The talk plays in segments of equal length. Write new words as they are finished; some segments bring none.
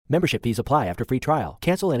Membership fees apply after free trial.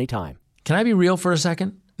 Cancel anytime. Can I be real for a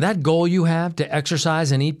second? That goal you have to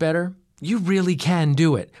exercise and eat better, you really can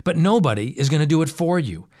do it, but nobody is going to do it for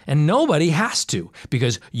you. And nobody has to,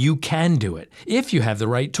 because you can do it if you have the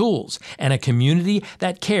right tools and a community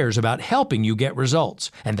that cares about helping you get results.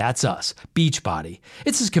 And that's us, Beachbody.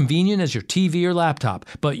 It's as convenient as your TV or laptop,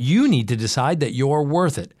 but you need to decide that you're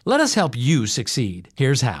worth it. Let us help you succeed.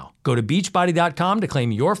 Here's how. Go to beachbody.com to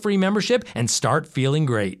claim your free membership and start feeling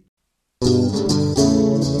great.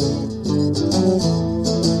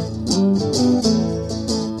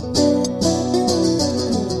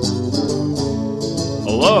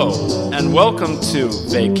 Hello, and welcome to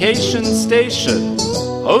Vacation Station,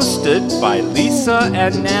 hosted by Lisa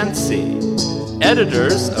and Nancy,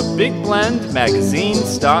 editors of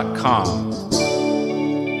BigBlendMagazines.com.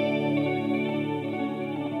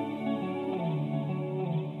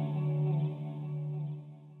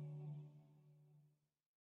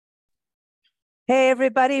 Hey,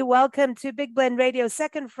 everybody. Welcome to Big Blend Radio's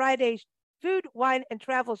second Friday food, wine, and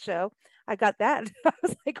travel show. I got that. I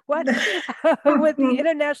was like, what? With the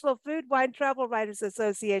International Food, Wine, Travel Writers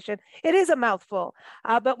Association. It is a mouthful,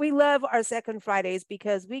 but we love our second Fridays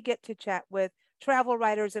because we get to chat with travel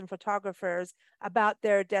writers and photographers about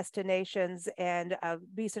their destinations and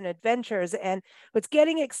recent adventures. And it's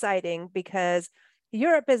getting exciting because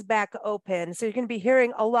Europe is back open. So you're going to be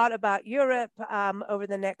hearing a lot about Europe over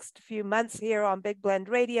the next few months here on Big Blend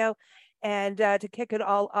Radio. And to kick it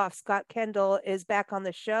all off, Scott Kendall is back on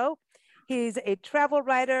the show. He's a travel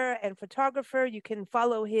writer and photographer. You can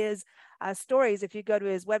follow his stories if you go to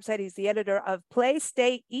his website. He's the editor of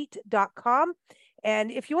PlayStayEat.com. And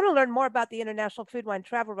if you want to learn more about the International Food, Wine,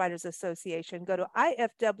 Travel Writers Association, go to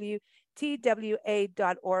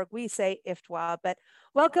ifwtwa.org. We say IFTWA. But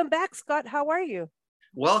welcome back, Scott. How are you?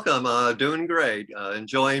 Welcome. Doing great.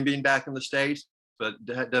 Enjoying being back in the States, but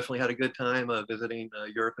definitely had a good time visiting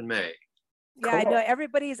Europe in May. Yeah, cool. I know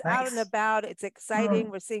everybody's out and about. It's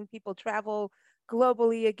exciting. We're seeing people travel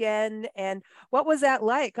globally again. And what was that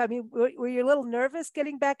like? I mean, were you a little nervous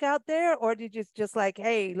getting back out there, or did you just like,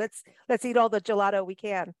 hey, let's eat all the gelato we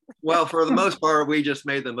can? Well, for the most part, we just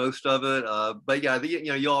made the most of it. But yeah,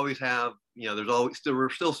 you always have, there were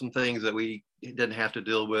still some things that we didn't have to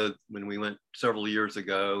deal with when we went several years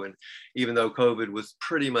ago. And even though COVID was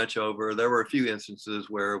pretty much over, there were a few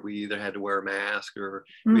instances where we either had to wear a mask or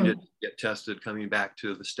we didn't get tested coming back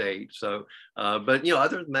to the States. So, but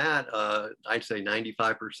other than that, I'd say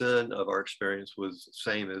 95% of our experience was the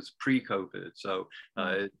same as pre-COVID. So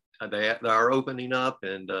they are opening up,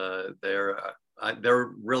 and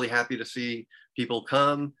they're really happy to see people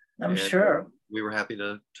come. I'm sure. We were happy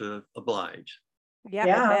to oblige. Yeah,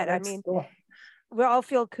 I bet. I mean, cool. We all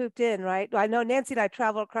feel cooped in, right? I know Nancy and I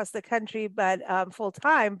travel across the country, but full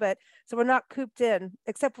time, but so we're not cooped in,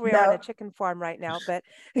 except for we're on a chicken farm right now. But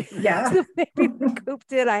yeah, so maybe we're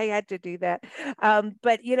cooped in. I had to do that.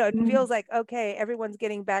 But it feels like, okay, everyone's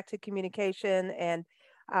getting back to communication and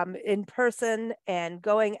in person and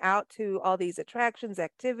going out to all these attractions,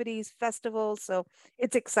 activities, festivals. So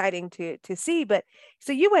it's exciting to see. But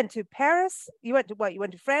so you went to Paris, you went to what? You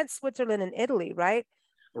went to France, Switzerland, and Italy, right?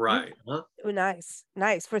 Right. Oh, nice.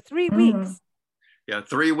 For 3 weeks. Yeah,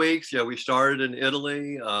 3 weeks. Yeah, we started in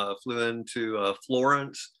Italy, flew into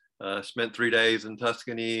Florence, spent 3 days in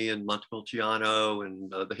Tuscany and Montepulciano and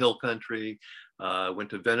the Hill Country, went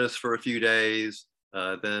to Venice for a few days,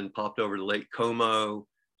 then popped over to Lake Como,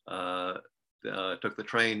 took the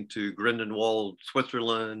train to Grindelwald,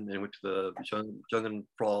 Switzerland, and went to the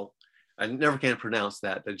Jungenfrau. I never can pronounce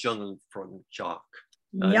that, the Jungenfrau.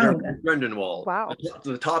 Grindelwald, wow,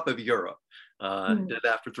 to the top of Europe. Did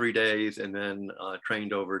that for 3 days, and then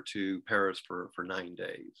trained over to Paris for 9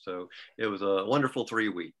 days. So it was a wonderful 3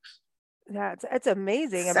 weeks. Yeah, it's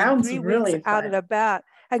amazing. Sounds 3 really weeks fun. out and about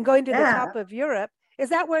and going to the top of Europe. Is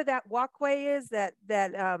that where that walkway is? That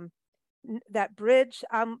bridge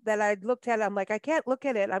that I looked at? I'm like, I can't look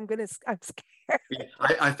at it. I'm scared.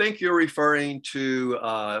 I think you're referring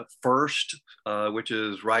to First, which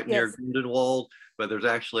is right near Grindelwald. But there's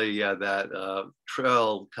actually that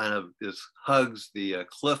trail kind of hugs the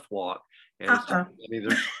cliff walk, and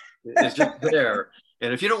it's just there.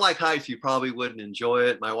 And if you don't like heights, you probably wouldn't enjoy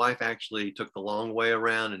it. My wife actually took the long way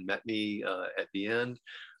around and met me at the end.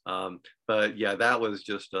 But yeah, that was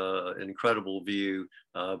just an incredible view.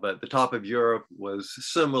 But the top of Europe was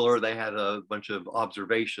similar. They had a bunch of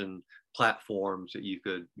observation platforms that you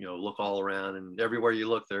could look all around, and everywhere you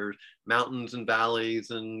look there's mountains and valleys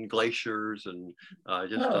and glaciers, and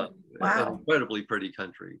an incredibly pretty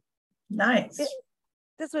country. Nice.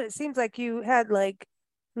 That's what it seems like. You had like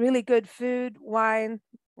really good food, wine,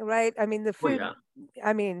 right? I mean, the Oh, food, yeah.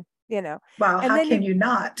 I mean, Wow, and how then can you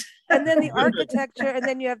not? and then the architecture, and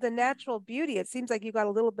then you have the natural beauty. It seems like you got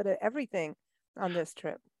a little bit of everything on this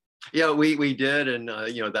trip. Yeah, we did, and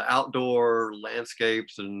the outdoor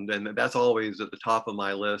landscapes, and that's always at the top of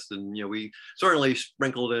my list. And we certainly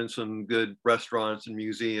sprinkled in some good restaurants and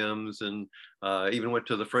museums, and even went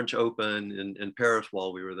to the French Open in Paris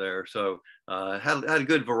while we were there. So had a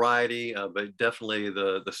good variety, but definitely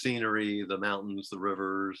the scenery, the mountains, the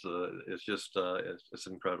rivers, it's just it's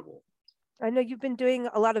incredible. I know you've been doing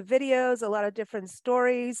a lot of videos, a lot of different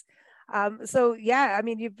stories. So yeah, I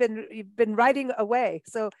mean, you've been writing away.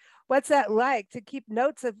 So what's that like to keep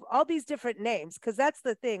notes of all these different names? Because that's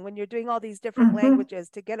the thing when you're doing all these different languages,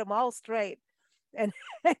 to get them all straight, and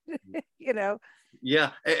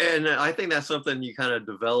Yeah, and I think that's something you kind of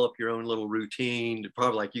develop your own little routine.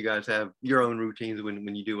 Probably like you guys have your own routines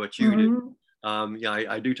when you do what you do.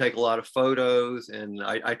 I do take a lot of photos, and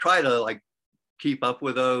I try to like keep up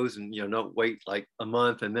with those, and not wait like a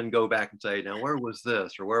month and then go back and say, now where was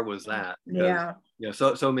this or where was that? Because,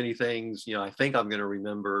 so many things I think I'm going to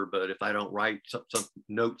remember, but if I don't write some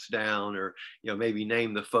notes down, or maybe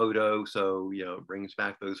name the photo, so it brings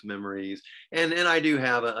back those memories. And I do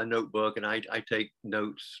have a notebook, and I take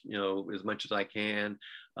notes as much as I can.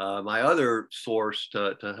 My other source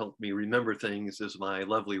to help me remember things is my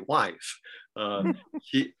lovely wife.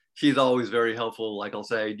 She's always very helpful. Like I'll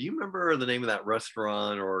say, do you remember the name of that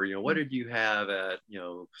restaurant, or what did you have at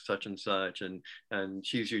such and such, and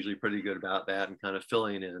she's usually pretty good about that, and kind of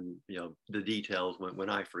filling in the details when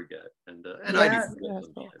I forget, and I do forget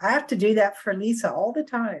sometimes. I have to do that for Lisa all the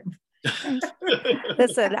time.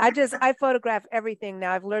 Listen, I photograph everything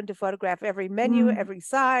now. I've learned to photograph every menu, every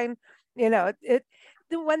sign.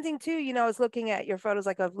 The one thing too, I was looking at your photos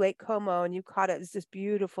like of Lake Como, and you caught it. It's this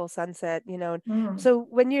beautiful sunset, So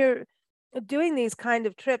when you're doing these kind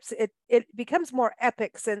of trips, it becomes more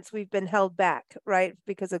epic since we've been held back, right?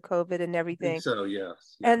 Because of COVID and everything. So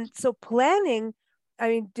yes. And so planning, I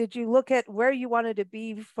mean, did you look at where you wanted to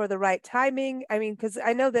be for the right timing? I mean, because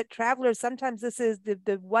I know that travelers, sometimes this is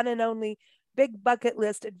the one and only big bucket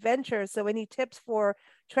list adventure. So any tips for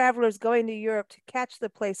travelers going to Europe to catch the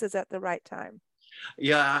places at the right time?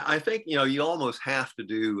 Yeah, I think you almost have to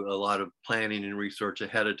do a lot of planning and research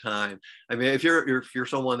ahead of time. I mean, if you're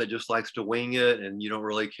someone that just likes to wing it, and you don't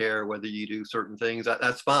really care whether you do certain things,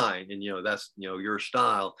 that's fine, and that's your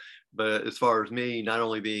style. But as far as me, not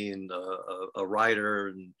only being a writer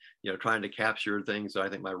and trying to capture things that I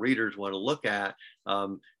think my readers want to look at,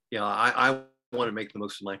 I want to make the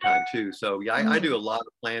most of my time too. So yeah, I do a lot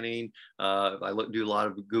of planning. I do a lot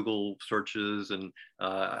of Google searches, and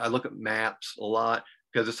I look at maps a lot,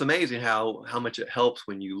 because it's amazing how much it helps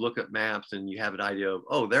when you look at maps and you have an idea of,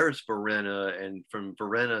 oh, there's Varenna, and from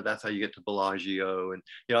Varenna that's how you get to Bellagio, and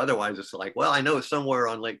otherwise it's like, well, I know it's somewhere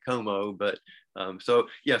on Lake Como, but so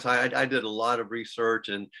yes, I did a lot of research,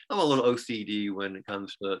 and I'm a little OCD when it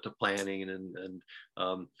comes to planning, and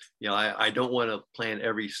I don't want to plan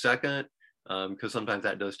every second, because sometimes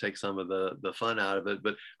that does take some of the fun out of it.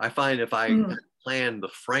 But I find if I plan the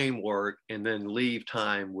framework and then leave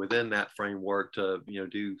time within that framework to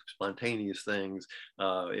do spontaneous things,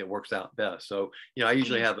 it works out best. So I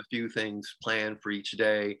usually have a few things planned for each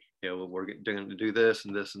day. We're going to do this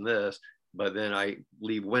and this and this, but then I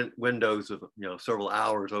leave windows of several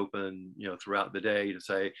hours open throughout the day to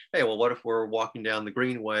say, hey, well, what if we're walking down the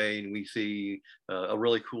Greenway and we see a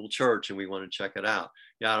really cool church and we want to check it out?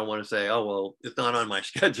 I don't want to say, oh, well, it's not on my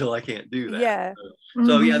schedule, I can't do that. Yeah.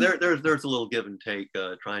 So yeah, there's a little give and take,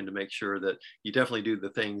 trying to make sure that you definitely do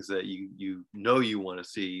the things that you want to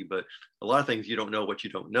see, but a lot of things you don't know what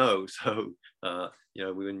you don't know. So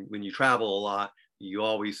when you travel a lot, you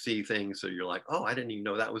always see things, so you're like, oh, I didn't even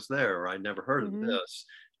know that was there, or I never heard of this.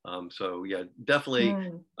 So yeah, definitely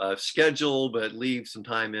schedule, but leave some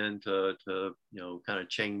time in to kind of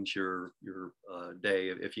change your day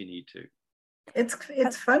if you need to.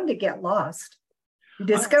 It's fun to get lost. You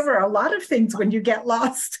discover a lot of things when you get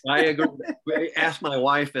lost. I agree. I ask my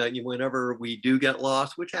wife whenever we do get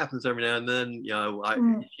lost, which happens every now and then,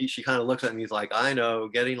 she kind of looks at me, and like, I know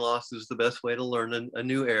getting lost is the best way to learn a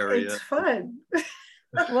new area. It's fun.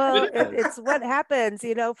 Well, it's what happens,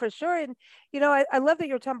 for sure. And, I love that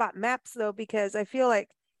you're talking about maps, though, because I feel like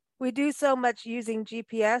we do so much using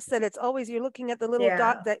GPS that it's always, you're looking at the little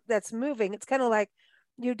dot that's moving. It's kind of like,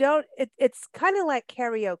 it's kind of like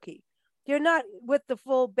karaoke. You're not with the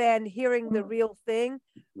full band hearing the real thing,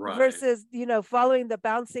 right, versus, following the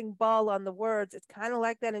bouncing ball on the words. It's kind of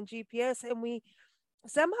like that in GPS. And we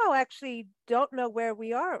somehow actually don't know where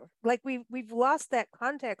we are. Like we've lost that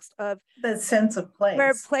context of the sense of place,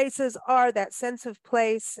 where places are, that sense of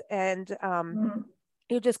place, and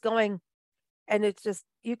you're just going, and it's just,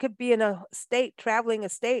 you could be in a state, traveling a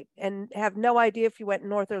state, and have no idea if you went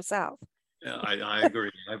north or south. Yeah, I agree.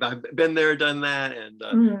 I've been there, done that, and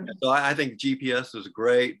so I think GPS is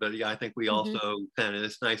great. But yeah, I think we also kind of,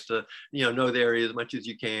 it's nice to know the area as much as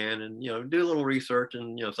you can, and do a little research.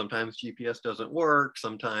 And sometimes GPS doesn't work.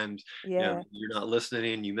 Sometimes you're not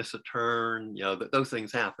listening, you miss a turn. Those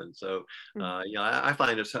things happen. So I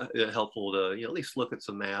find it's helpful to at least look at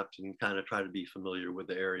some maps and kind of try to be familiar with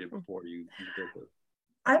the area before you visit.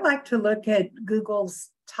 I like to look at Google's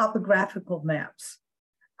topographical maps.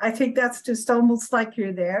 I think that's just almost like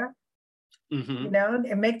you're there,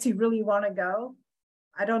 it makes you really want to go.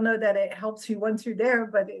 I don't know that it helps you once you're there,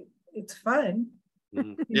 but it's fun.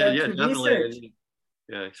 Yeah, definitely.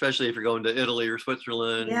 Yeah, especially if you're going to Italy or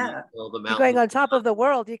Switzerland. Yeah. You're going on top of the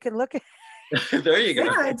world, you can look at. There you go.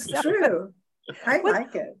 Yeah, it's true. I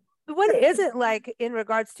like it. What is it like in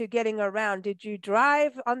regards to getting around? Did you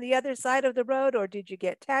drive on the other side of the road, or did you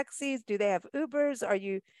get taxis? Do they have Ubers? Are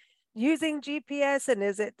you using GPS, and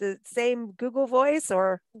is it the same Google Voice,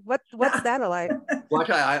 or what's that like? Well,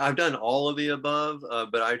 I've done all of the above,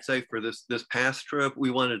 but I'd say for this past trip,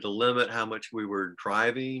 we wanted to limit how much we were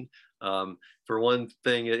driving. For one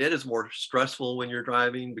thing, it is more stressful when you're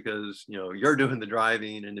driving because you're doing the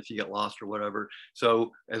driving, and if you get lost or whatever.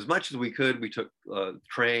 So as much as we could, we took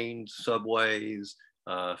trains, subways,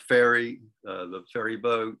 the ferry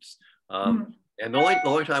boats. And the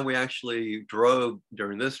only time we actually drove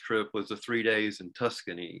during this trip was the 3 days in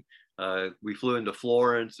Tuscany. We flew into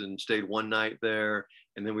Florence and stayed one night there,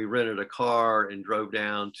 and then we rented a car and drove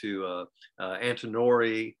down to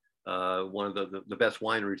Antinori, one of the best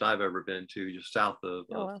wineries I've ever been to, just south of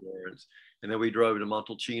Florence. And then we drove to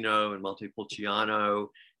Montalcino and Montepulciano,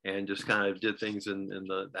 and just kind of did things in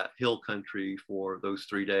that hill country for those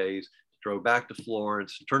 3 days. Drove back to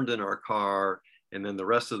Florence, turned in our car. And then the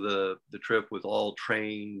rest of the trip was all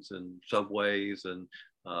trains and subways. And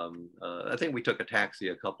I think we took a taxi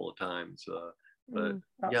a couple of times. But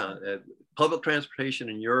yeah, public transportation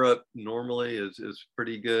in Europe normally is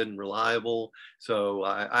pretty good and reliable. So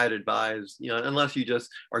I'd advise, unless you just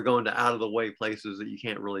are going to out of the way places that you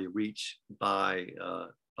can't really reach by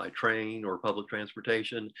train or public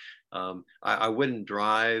transportation, I wouldn't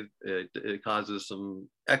drive. It causes some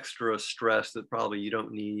extra stress that probably you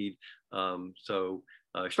don't need. So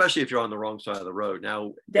especially if you're on the wrong side of the road.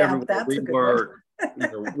 Now, we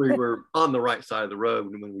were on the right side of the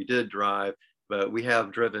road when we did drive, but we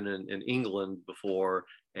have driven in England before,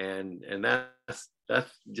 and that's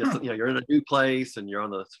just you're in a new place and you're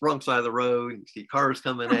on the wrong side of the road, and you see cars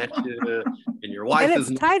coming at you, and your wife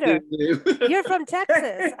is tighter. You're from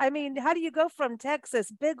Texas. I mean, how do you go from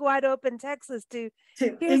Texas, big wide open Texas, to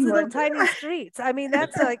here's England. Little tiny streets? I mean,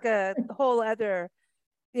 that's like a whole other,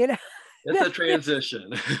 It's a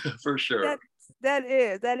transition for sure. That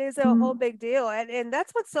is a whole big deal. And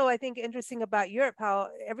that's what's so, I think, interesting about Europe, how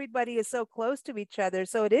everybody is so close to each other.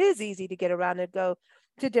 So it is easy to get around and go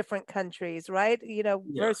to different countries, right?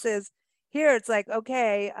 Versus here, it's like,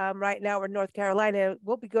 okay, right now we're in North Carolina.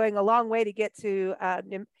 We'll be going a long way to get to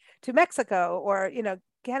Mexico, or,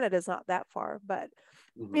 Canada's not that far, but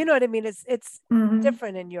you know what I mean? It's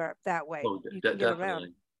different in Europe that way. Oh, you can get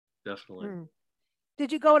around. Definitely.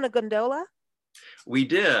 Did you go in a gondola? We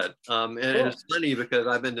did. And it's funny because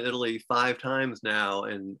I've been to Italy 5 times now,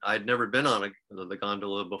 and I'd never been on the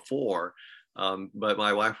gondola before. But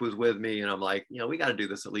my wife was with me, and I'm like, we got to do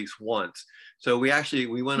this at least once. So we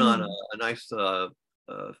went on a nice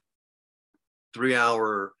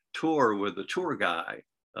 3-hour tour with the tour guy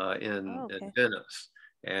in Venice.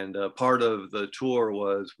 And part of the tour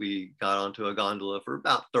was we got onto a gondola for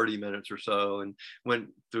about 30 minutes or so and went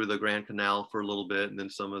through the Grand Canal for a little bit, and then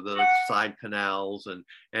some of the side canals, and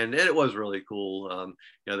it was really cool.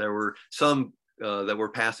 There were some that were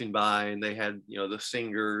passing by, and they had the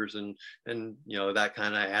singers, and that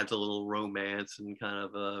kind of adds a little romance, and kind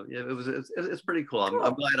of it's pretty cool.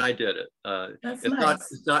 I'm glad I did it.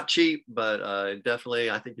 It's not cheap, but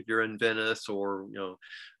definitely I think if you're in Venice or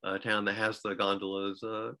a town that has the gondolas,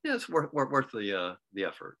 it's worth the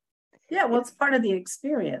effort. Yeah, well, it's part of the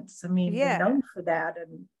experience. I mean, we're known for that,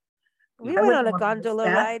 and we went on a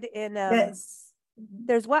gondola ride in.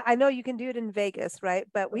 There's what I know you can do it in Vegas, right?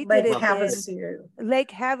 But we did it in Lake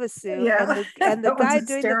Havasu, and the guy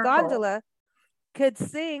doing the gondola could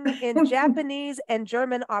sing in Japanese and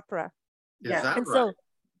German opera. So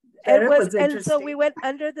it was, and so we went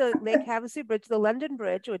under the Lake Havasu Bridge, the London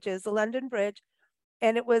Bridge, which is the London Bridge,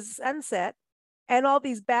 and it was sunset, and all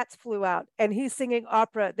these bats flew out, and he's singing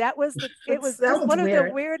opera. It was That just was one of the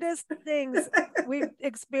weird. weirdest things we've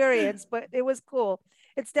experienced, but it was cool.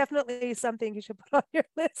 It's definitely something you should put on your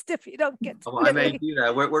list if you don't get to Oh, I may Italy. do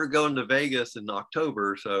that. We're going to Vegas in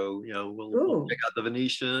October, so we'll Ooh. check out the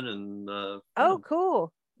Venetian and Oh,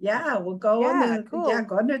 cool. Yeah, we'll go on Yeah, the cool.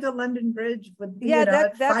 go under the London Bridge with Yeah,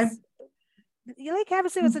 at that's Lake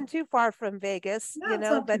Havasu isn't too far from Vegas, No, it's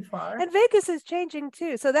not too far. and Vegas is changing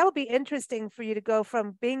too. So that will be interesting for you to go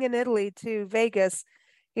from being in Italy to Vegas,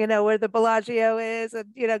 where the Bellagio is,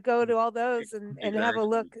 and go to all those and have a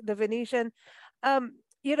look, the Venetian.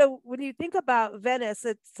 When you think about Venice,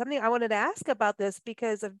 it's something I wanted to ask about this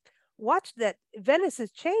because I've watched that Venice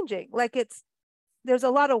is changing. Like there's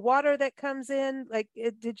a lot of water that comes in. Like,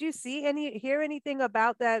 did you hear anything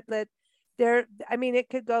about that? That it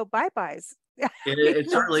could go bye-byes. it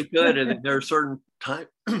certainly could. And there are certain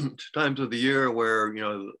times of the year where,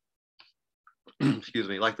 excuse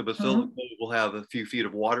me, like the Basilica will have a few feet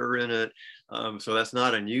of water in it. So that's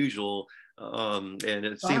not unusual. And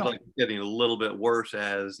it seems like it's getting a little bit worse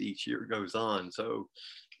as each year goes on. So,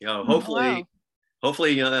 hopefully,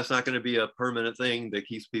 that's not going to be a permanent thing that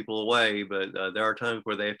keeps people away, but there are times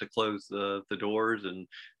where they have to close the doors, and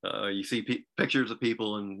you see pictures of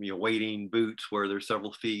people in wading boots where there's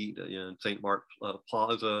several feet in St. Mark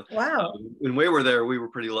Plaza. Wow. When we were there, we were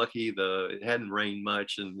pretty lucky. It hadn't rained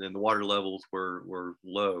much, and the water levels were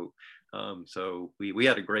low. So we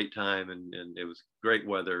had a great time, and it was great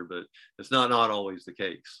weather, but it's not always the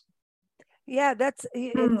case. Yeah, it's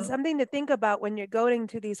something to think about when you're going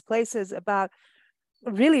to these places, about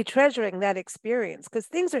really treasuring that experience, because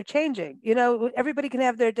things are changing. Everybody can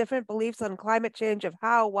have their different beliefs on climate change, of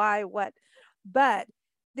how, why, what, but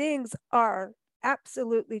things are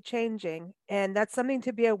absolutely changing, and that's something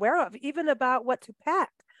to be aware of, even about what to pack.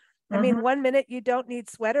 I mean, one minute you don't need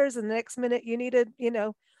sweaters, and the next minute you need a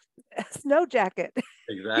snow jacket.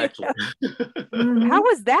 Exactly. How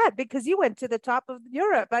was that? Because you went to the top of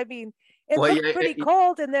Europe. I mean, it looked pretty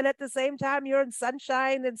cold, and then at the same time you're in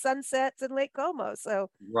sunshine and sunsets in Lake Como. So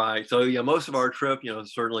right. So most of our trip,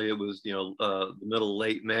 certainly it was the middle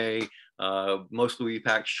late May. Mostly we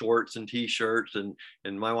packed shorts and t-shirts,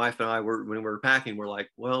 and my wife and I when we were packing, we're like,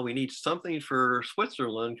 well, we need something for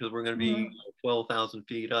Switzerland because we're going to be 12,000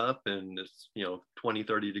 feet up, and it's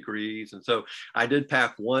 20-30 degrees. And so I did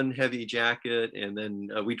pack one heavy jacket, and then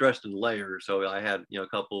we dressed in layers. So I had a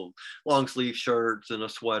couple long sleeve shirts and a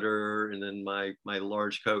sweater, and then my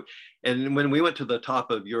large coat. And when we went to the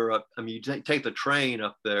top of Europe, I mean, you take the train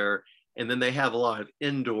up there, and then they have a lot of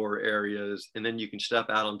indoor areas, and then you can step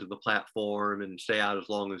out onto the platform and stay out as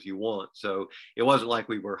long as you want. So it wasn't like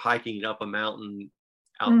we were hiking up a mountain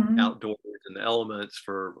outdoors in the elements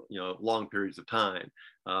for long periods of time.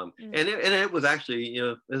 And it was actually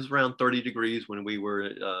it was around 30 degrees when we were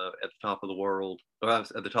at the top of the world, or at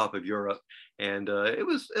the top of Europe, and it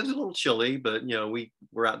was a little chilly, but we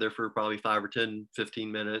were out there for probably 5 or 10,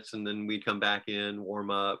 15 minutes, and then we'd come back in,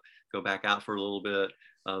 warm up, go back out for a little bit.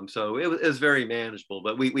 So it was very manageable,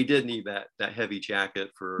 but we did need that heavy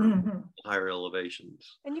jacket for higher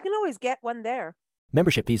elevations. And you can always get one there.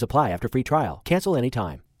 Membership fees apply after free trial. Cancel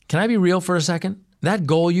anytime. Can I be real for a second? That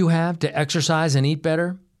goal you have to exercise and eat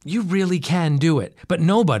better, you really can do it, but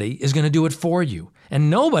nobody is going to do it for you. And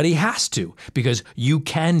nobody has to, because you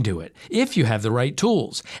can do it if you have the right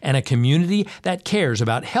tools and a community that cares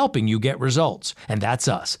about helping you get results. And that's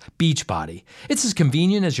us, Beachbody. It's as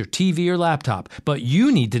convenient as your TV or laptop, but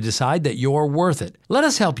you need to decide that you're worth it. Let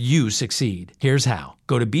us help you succeed. Here's how.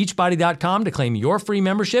 Go to beachbody.com to claim your free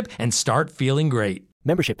membership and start feeling great.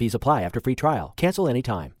 Membership fees apply after free trial. Cancel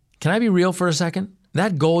anytime. Can I be real for a second?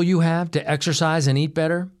 That goal you have to exercise and eat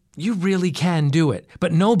better, you really can do it,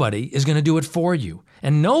 but nobody is going to do it for you.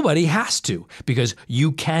 And nobody has to, because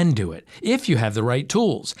you can do it if you have the right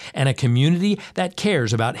tools and a community that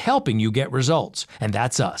cares about helping you get results. And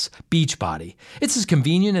that's us, Beachbody. It's as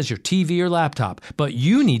convenient as your TV or laptop, but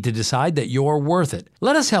you need to decide that you're worth it.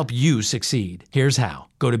 Let us help you succeed. Here's how.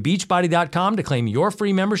 Go to beachbody.com to claim your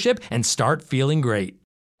free membership and start feeling great.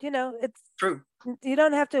 It's true. You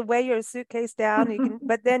don't have to weigh your suitcase down. You can,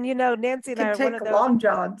 but then Nancy and I are one of those long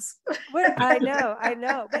johns. I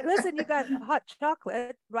know. But listen, you got hot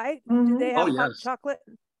chocolate, right? Do they have hot chocolate?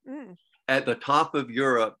 At the top of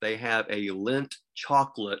Europe, they have a Lindt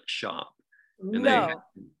chocolate shop. And they have,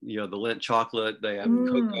 the Lindt chocolate. They have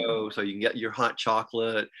cocoa, so you can get your hot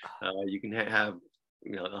chocolate. You can have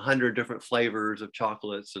 100 different flavors of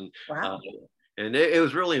chocolates, and and it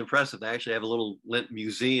was really impressive. They actually have a little Lindt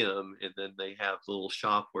museum, and then they have a little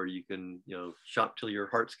shop where you can, shop till your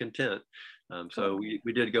heart's content. So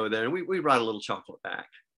we did go there, and we brought a little chocolate back.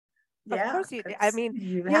 Of course you do. I mean,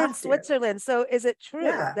 you you're in have to. Switzerland, so is it true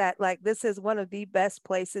Yeah. that like this is one of the best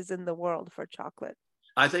places in the world for chocolate?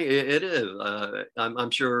 I think it is.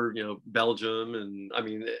 I'm sure, Belgium, and I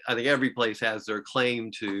mean, I think every place has their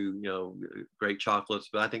claim to, great chocolates,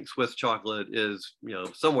 but I think Swiss chocolate is,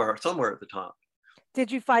 somewhere at the top.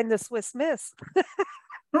 Did you find the Swiss Miss?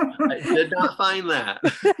 I did not find that.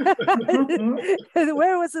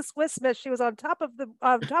 Where was the Swiss Miss? She was on top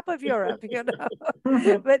of Europe,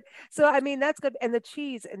 But so I mean that's good. And the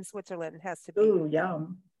cheese in Switzerland has to be. Ooh,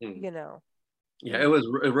 yum. Yeah, it was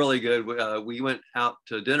really good. We went out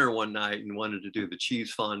to dinner one night and wanted to do the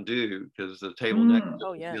cheese fondue because the table next to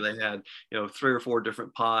Oh, yeah. they had 3 or 4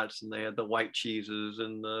 different pots, and they had the white cheeses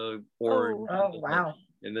and the orange. Oh, wow.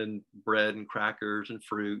 And then bread and crackers and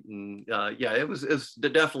fruit, and it's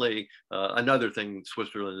definitely another thing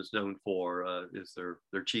Switzerland is known for is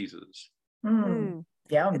their cheeses.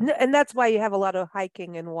 Yeah, and that's why you have a lot of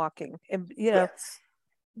hiking and walking, and yes.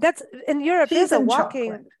 that's in Europe. Cheese Is a and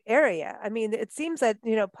walking chocolate. area. I mean, it seems that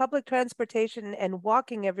public transportation and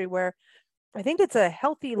walking everywhere. I think it's a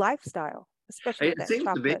healthy lifestyle, especially It seems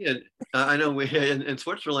chocolate. to be. And I know we in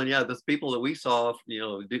Switzerland, the people that we saw,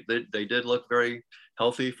 they did look very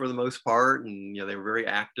healthy for the most part, and they were very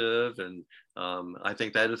active, and I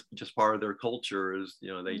think that is just part of their culture. Is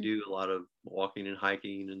they do a lot of walking and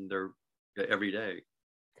hiking, and they're every day.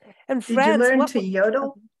 And Did France, you learn to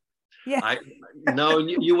yodel? Yeah. No,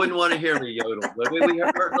 you wouldn't want to hear me yodel, but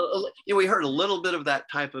we heard a little bit of that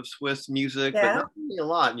type of Swiss music, but not really a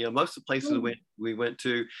lot. Most of the places we went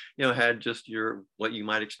to, had just what you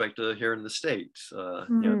might expect to hear in the States.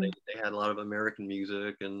 They had a lot of American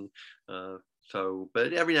music, and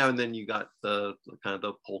but every now and then you got the kind of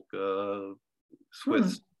the polka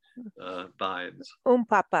Swiss vibes.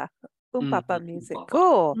 Papa music.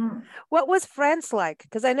 Cool. What was France like?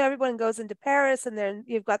 Because I know everyone goes into Paris, and then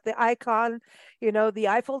you've got the icon, the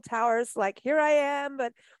Eiffel Towers, like here I am.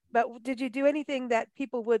 But did you do anything that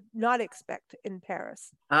people would not expect in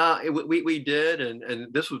Paris? We did,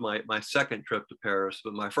 and this was my second trip to Paris.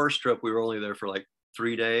 But my first trip, we were only there for like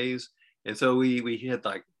 3 days, and so we hit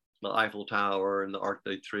like the Eiffel Tower and the Arc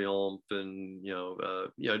de Triomphe, and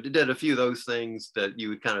did a few of those things that you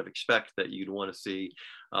would kind of expect that you'd want to see.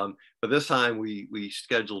 But this time we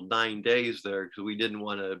scheduled 9 days there because we didn't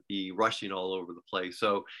want to be rushing all over the place.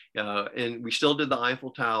 So and we still did the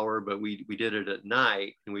Eiffel Tower, but we did it at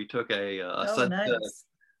night, and we took a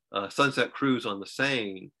sunset cruise on the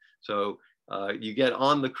Seine. So you get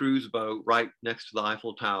on the cruise boat right next to the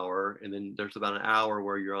Eiffel Tower, and then there's about an hour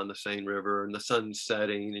where you're on the Seine River and the sun's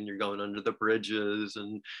setting, and you're going under the bridges,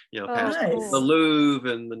 and past the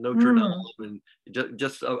Louvre and the Notre Dame, and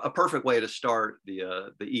just a perfect way to start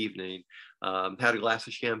the evening. Had a glass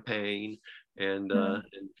of champagne, and of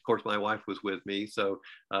course my wife was with me, so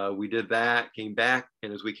we did that, came back,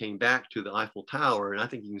 and as we came back to the Eiffel Tower, and I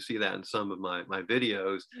think you can see that in some of my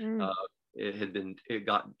videos, it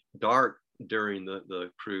got dark during the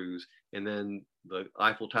cruise, and then the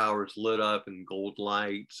Eiffel Tower is lit up in gold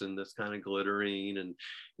lights and this kind of glittering, and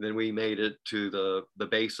then we made it to the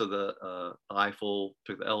base of the Eiffel,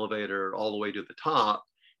 took the elevator all the way to the top,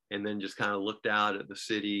 and then just kind of looked out at the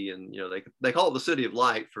city, and they call it the City of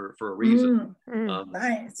Light for a reason.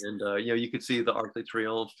 Nice. And you could see the Arc de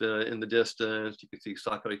Triomphe in the distance. You could see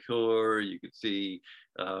Sacré-Cœur. You could see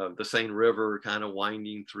the Seine River kind of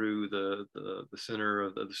winding through the center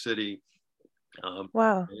of the city.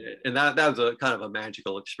 Wow. And that was a kind of a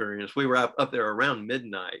magical experience. We were up there around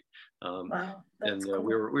midnight. Wow. And Cool.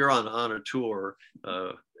 we were on a tour,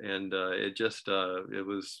 and it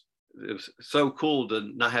was so cool to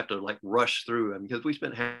not have to like rush through them, because we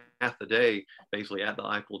spent half the day basically at the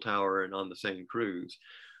Eiffel Tower and on the same cruise.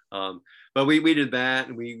 But we did that,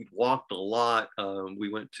 and we walked a lot. We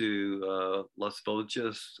went to Les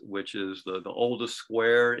Vosges, which is the oldest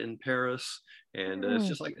square in Paris, and it's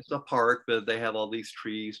just like it's a park, but they have all these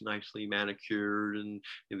trees nicely manicured, and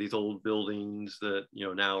these old buildings that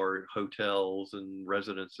now are hotels and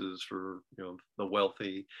residences for the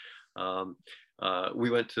wealthy. We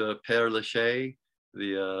went to Père Lachaise,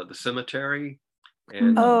 the cemetery,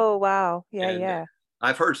 and oh wow, yeah.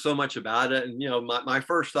 I've heard so much about it, and my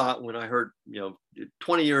first thought when I heard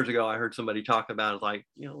 20 years ago I heard somebody talk about it, like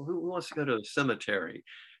who wants to go to a cemetery,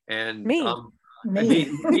 and me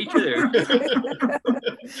too.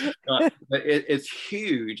 But it's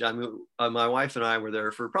huge. I mean, my wife and I were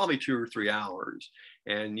there for probably 2 or 3 hours,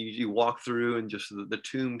 and you walk through, and just the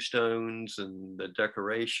tombstones and the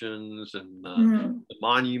decorations and the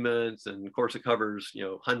monuments, and of course it covers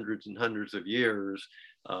hundreds and hundreds of years.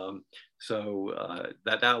 That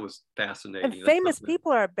was fascinating. And famous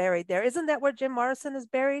people are buried there. Isn't that where Jim Morrison is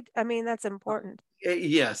buried? I mean, that's important.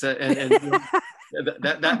 Yes, and you know,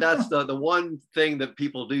 that's the one thing that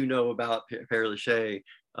people do know about Père Lachaise.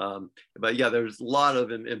 But yeah, there's a lot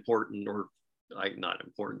of important, or like not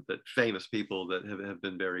important, but famous people that have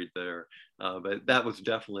been buried there. But that was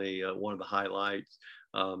definitely one of the highlights.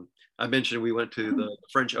 I mentioned we went to the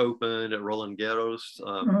French Open at Roland Garros,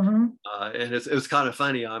 and it was kind of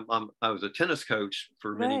funny. I was a tennis coach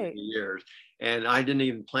for many years, and I didn't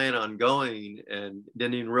even plan on going, and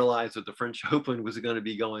didn't even realize that the French Open was going to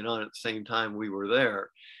be going on at the same time we were there.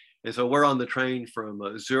 And so we're on the train from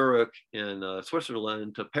Zurich in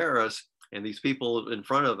Switzerland to Paris, and these people in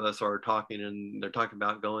front of us are talking, and they're talking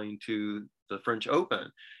about going to the French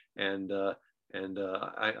Open, and I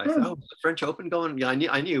said, "Oh, the French Open going?" Yeah,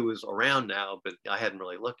 I knew it was around now, but I hadn't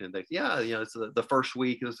really looked. And they, yeah, you know, it's the first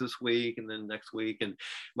week is this week, and then next week. And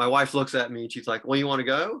my wife looks at me and she's like, "Well, you want to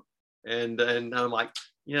go?" And I'm like,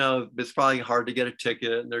 you know, it's probably hard to get a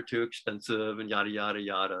ticket, and they're too expensive, and yada yada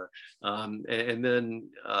yada. And then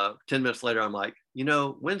 10 minutes later, I'm like, you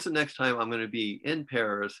know, when's the next time I'm going to be in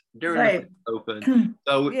Paris during the Open?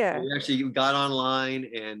 So we actually got online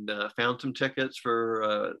and found some tickets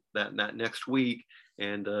for that next week,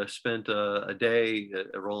 and spent a day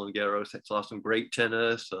at Roland Garros. Saw some great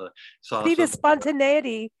tennis. See, the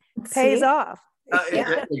spontaneity pays off.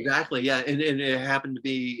 Exactly, yeah, and it happened to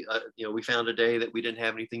be, you know, we found a day that we didn't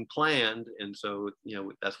have anything planned, and so, you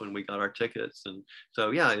know, that's when we got our tickets. And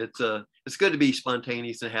so yeah, it's good to be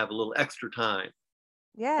spontaneous and have a little extra time.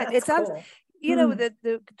 Yeah, it sounds cool. You know,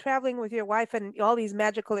 the traveling with your wife and all these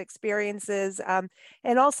magical experiences,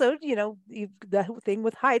 and also, you know, the thing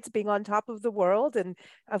with heights, being on top of the world, and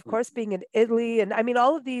of course being in Italy, and I mean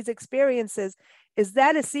all of these experiences. Is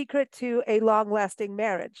that a secret to a long-lasting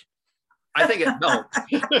marriage? I think no.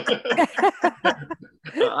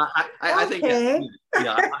 I think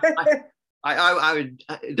I would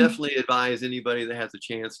definitely advise anybody that has a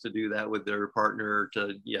chance to do that with their partner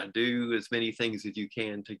to do as many things as you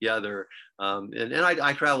can together. And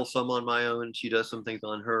I travel some on my own. She does some things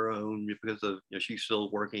on her own because of, you know, she's still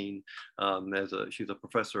working she's a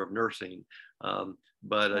professor of nursing.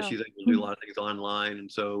 But she's able to do a lot of things online,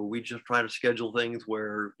 and so we just try to schedule things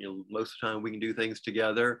where, you know, most of the time we can do things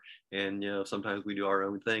together, and, you know, sometimes we do our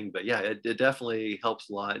own thing. But yeah, it definitely helps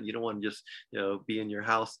a lot. You don't want to just, you know, be in your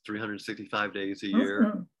house 365 days a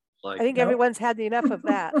year. Like, I think everyone's had enough of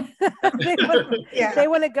that. They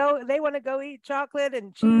want to go eat chocolate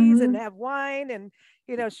and cheese and have wine and,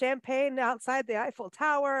 you know, champagne outside the Eiffel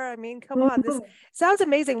Tower. I mean, come on, this sounds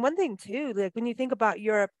amazing. One thing too, like when you think about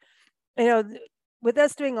Europe, you know, with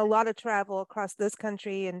us doing a lot of travel across this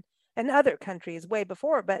country and other countries way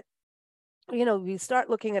before, but, you know, we start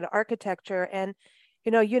looking at architecture, and,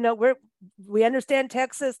 you know, we understand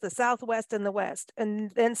Texas, the Southwest and the West,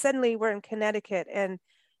 and then suddenly we're in Connecticut, and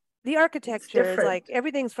the architecture is like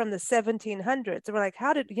everything's from the 1700s. And we're like,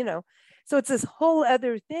 how did, you know, so it's this whole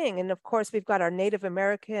other thing. And of course, we've got our Native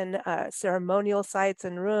American ceremonial sites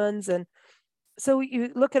and ruins. And so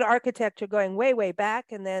you look at architecture going way, way back,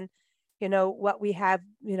 and then, you know, what we have,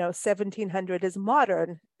 you know, 1700 is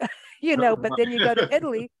modern, you know, but then you go to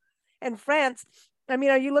Italy and France. I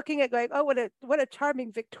mean, are you looking at going, oh, what a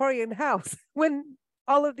charming Victorian house, when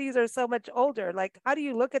all of these are so much older? Like, how do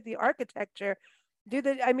you look at the architecture?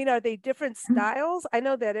 Are they different styles? I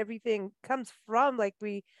know that everything comes from, like,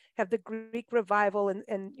 we have the Greek revival,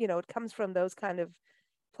 and, you know, it comes from those kind of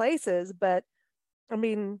places. But I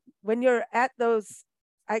mean, when you're at those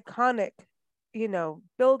iconic, you know,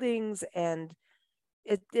 buildings, and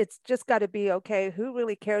it's just got to be, okay, who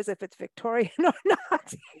really cares if it's Victorian or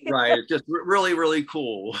not? Right, just really, really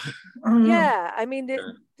cool. Yeah, I mean,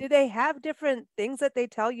 do they have different things that they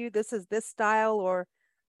tell you this is this style? Or,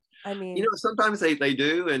 I mean, you know, sometimes they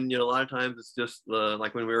do, and, you know, a lot of times it's just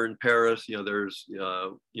like when we were in Paris, you know, there's you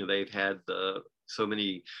know, they've had so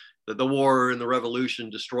many, the war and the revolution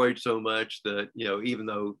destroyed so much that, you know, even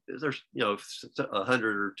though there's, you know,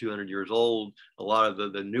 100 or 200 years old, a lot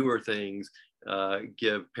of the newer things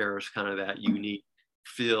give Paris kind of that unique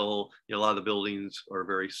feel. You know, a lot of the buildings are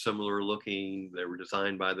very similar looking. They were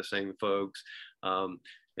designed by the same folks. But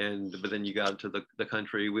then you got into the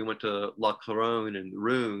country. We went to La Couronne in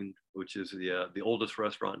Rouen, which is the oldest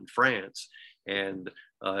restaurant in France, and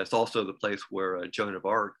it's also the place where Joan of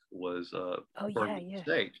Arc was burned at the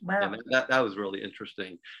stake. Wow. And that was really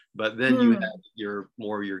interesting. But then you have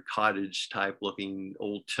your cottage type looking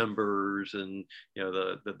old timbers, and, you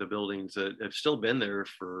know, the buildings that have still been there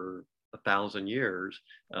for 1,000 years.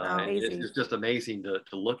 Wow. And it's just amazing to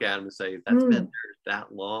look at them and say, that's been there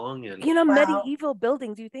that long. And medieval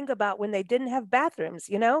buildings, you think about when they didn't have bathrooms,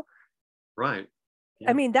 right. Yeah.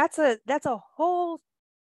 I mean, that's a whole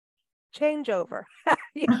changeover.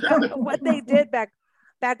 What they did back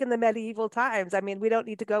in the medieval times. I mean, we don't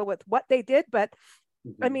need to go with what they did, but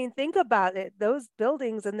I mean, think about it, those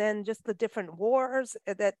buildings, and then just the different wars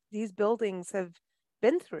that these buildings have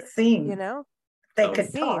been through. They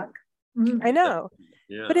could talk. I know.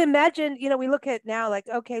 Yeah. But imagine, we look at now like,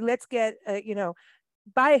 okay, let's get,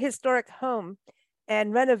 buy a historic home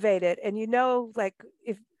and renovate it. And like,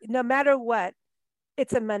 if no matter what,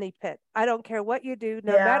 it's a money pit. I don't care what you do,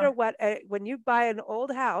 no matter what. When you buy an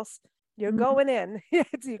old house, you're going in.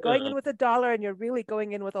 You're going in with $1, and you're really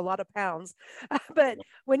going in with a lot of pounds. But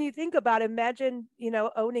when you think about, imagine,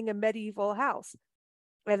 owning a medieval house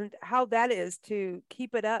and how that is to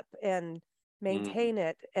keep it up and maintain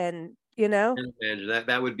it, and imagine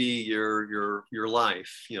that would be your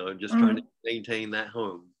life, just trying to maintain that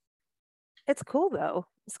home. It's cool though.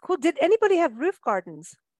 It's cool. Did anybody have roof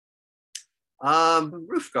gardens?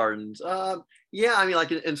 Roof gardens. Yeah, I mean,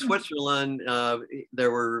 like in Switzerland,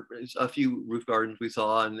 there were a few roof gardens we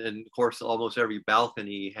saw, and of course, almost every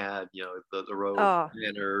balcony had, the row of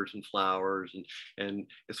banners and flowers, and in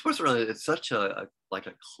Switzerland, it's such a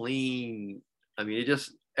clean. I mean,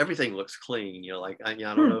 everything looks clean. Like I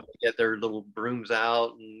don't know if they get their little brooms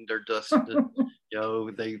out and they're dust.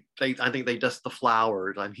 I think they dust the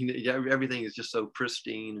flowers. I mean, everything is just so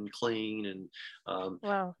pristine and clean, and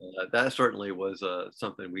wow. That certainly was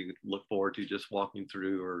something we look forward to, just walking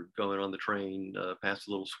through or going on the train past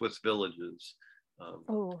the little Swiss villages. That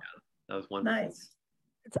was wonderful. Nice.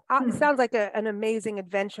 It sounds like an amazing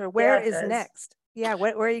adventure. Where is next? Yeah,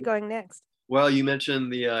 where are you going next? Well, you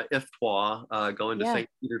mentioned the IFTWA, going to St.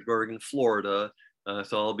 Petersburg in Florida.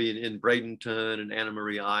 So I'll be in Bradenton and Anna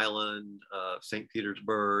Maria Island, St.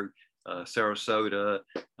 Petersburg, Sarasota,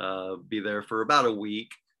 be there for about a week.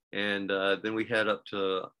 And then we head up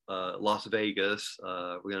to Las Vegas.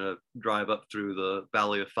 We're going to drive up through the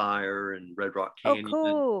Valley of Fire and Red Rock Canyon.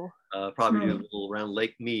 Oh, cool. Probably do a little around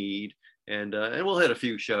Lake Mead. And we'll hit a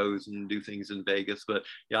few shows and do things in Vegas. But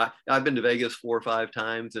yeah, I've been to Vegas 4 or 5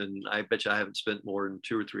 times, and I bet you I haven't spent more than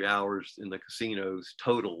 2 or 3 hours in the casinos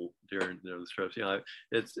total during those trips.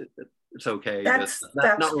 It's okay. That's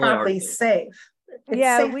not really probably safe.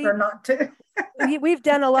 It's safer not to. We've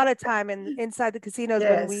done a lot of time inside the casinos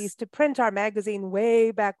when we used to print our magazine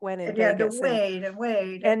way back when in Vegas. You had to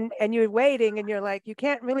wait. And you're waiting, and you're like, you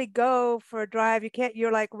can't really go for a drive.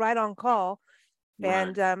 You're like right on call.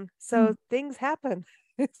 Right. And so things happen.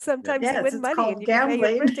 Sometimes you win money and you gambling. can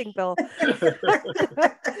pay your printing bill.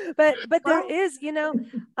 but there is,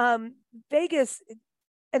 Vegas,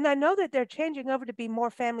 and I know that they're changing over to be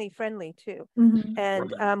more family friendly too,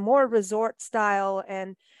 and more resort style.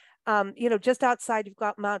 And just outside you've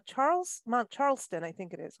got Mount Charleston, I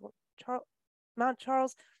think it is Mount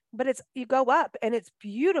Charles. But you go up and it's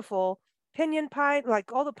beautiful. Pinyon pine,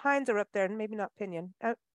 like all the pines are up there, and maybe not pinyon.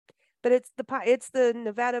 But it's the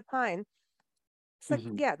Nevada pine. It's like,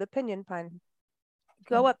 the pinyon pine.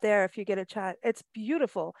 Go up there if you get a chance. It's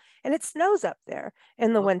beautiful. And it snows up there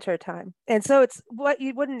in the winter time. And so it's what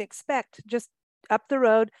you wouldn't expect, just up the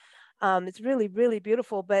road. It's really, really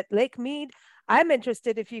beautiful. But Lake Mead, I'm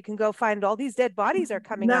interested if you can go find all these dead bodies are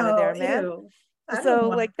coming out of there, man. Ew. So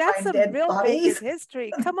like that's some real Vegas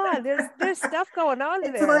history. Come on, there's stuff going on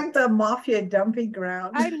there. It's like the mafia dumping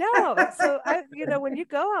ground. I know. So when you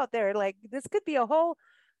go out there, like this could be a whole.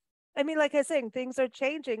 I mean, like I was saying, things are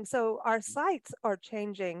changing. So our sites are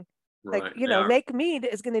changing. Right. Like Lake Mead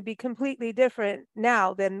is going to be completely different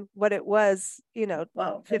now than what it was.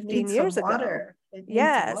 15 years ago.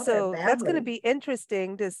 So that's going to be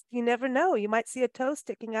interesting. You never know. You might see a toe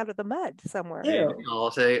sticking out of the mud somewhere. I'll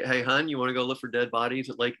say, hey, hon, you want to go look for dead bodies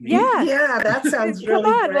at Lake Mead? Yeah, that sounds really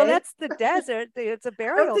Come on. great. Well, that's the desert. It's a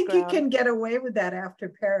burial I don't think ground. you can get away with that after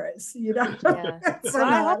Paris. Yeah. So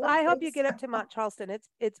I hope you get up to Mount Charleston.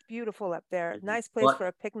 It's beautiful up there. Nice place for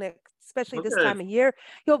a picnic, especially this time of year.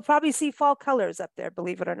 You'll probably see fall colors up there,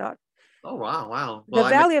 believe it or not. Oh, wow. Well, the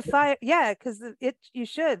Valley of Fire, because you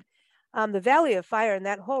should. The Valley of Fire and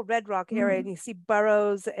that whole Red Rock area, and you see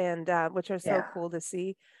burrows, and which are so cool to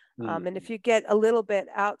see. And if you get a little bit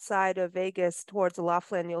outside of Vegas towards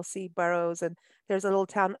Laughlin, you'll see burrows, and there's a little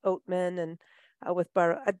town Oatman, and with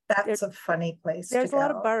burrow. That's a funny place. There's a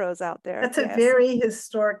lot of burrows out there. That's a very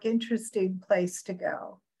historic, interesting place to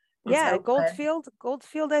go. Yeah, Goldfield,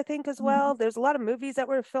 I think as well. There's a lot of movies that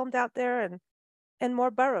were filmed out there, and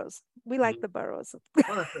more burrows. We like the burrows.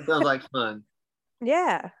 Well, that sounds like fun.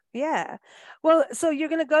 Yeah, yeah. Well, so you're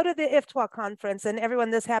going to go to the IFTWA conference, and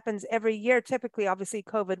everyone, this happens every year. Typically, obviously,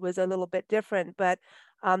 COVID was a little bit different, but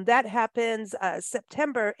that happens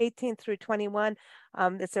September 18th through 21.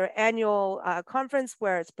 It's their annual conference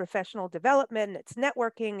where it's professional development, it's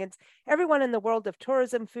networking, it's everyone in the world of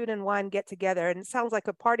tourism, food, and wine get together, and it sounds like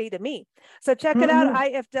a party to me. So check it out,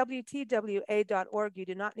 ifwtwa.org. You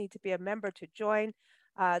do not need to be a member to join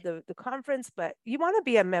the conference, but you want to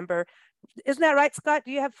be a member. Isn't that right, Scott?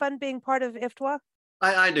 Do you have fun being part of IFTWA?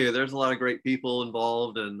 I do. There's a lot of great people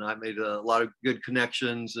involved, and I made a lot of good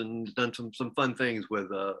connections and done some fun things with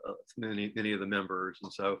many of the members.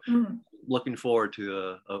 And so looking forward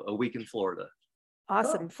to a week in Florida.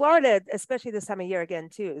 Awesome. Florida, especially this time of year again,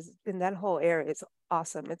 too, is in that whole area is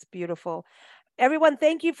awesome. It's beautiful. Everyone,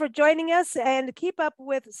 thank you for joining us, and keep up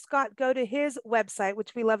with Scott. Go to his website,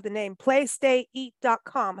 which we love the name,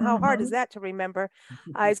 playstayeat.com. How hard is that to remember?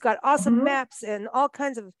 He's got awesome maps and all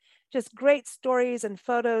kinds of just great stories and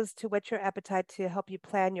photos to whet your appetite to help you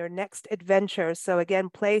plan your next adventure. So again,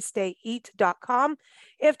 playstayeat.com.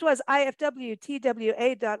 IFTWA's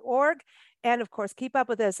ifwtwa.org. And of course, keep up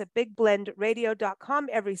with us at bigblendradio.com.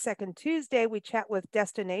 Every second Tuesday, we chat with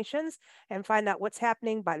destinations and find out what's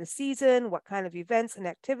happening by the season, what kind of events and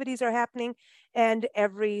activities are happening. And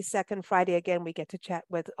every second Friday, again, we get to chat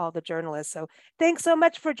with all the journalists. So thanks so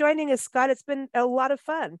much for joining us, Scott. It's been a lot of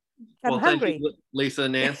fun. I'm hungry. Thank you, Lisa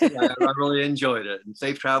and Nancy. I really enjoyed it. And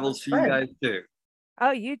safe travels to you guys too. Oh,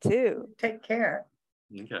 you too. Take care.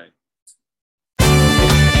 Okay.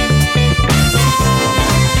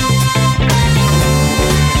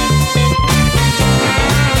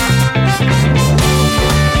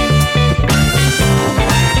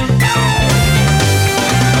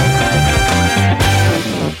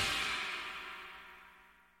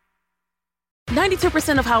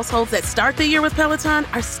 92% of households that start the year with Peloton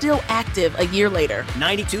are still active a year later.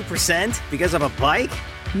 92% because of a bike?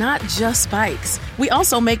 Not just bikes. We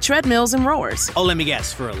also make treadmills and rowers. Oh, let me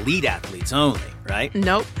guess, for elite athletes only, right?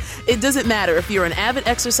 Nope. It doesn't matter if you're an avid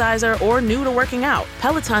exerciser or new to working out.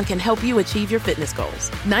 Peloton can help you achieve your fitness goals.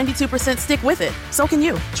 92% stick with it. So can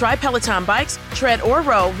you. Try Peloton bikes, tread, or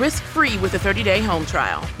row risk-free with a 30-day home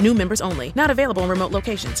trial. New members only. Not available in remote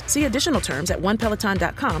locations. See additional terms at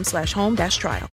onepeloton.com/home-trial.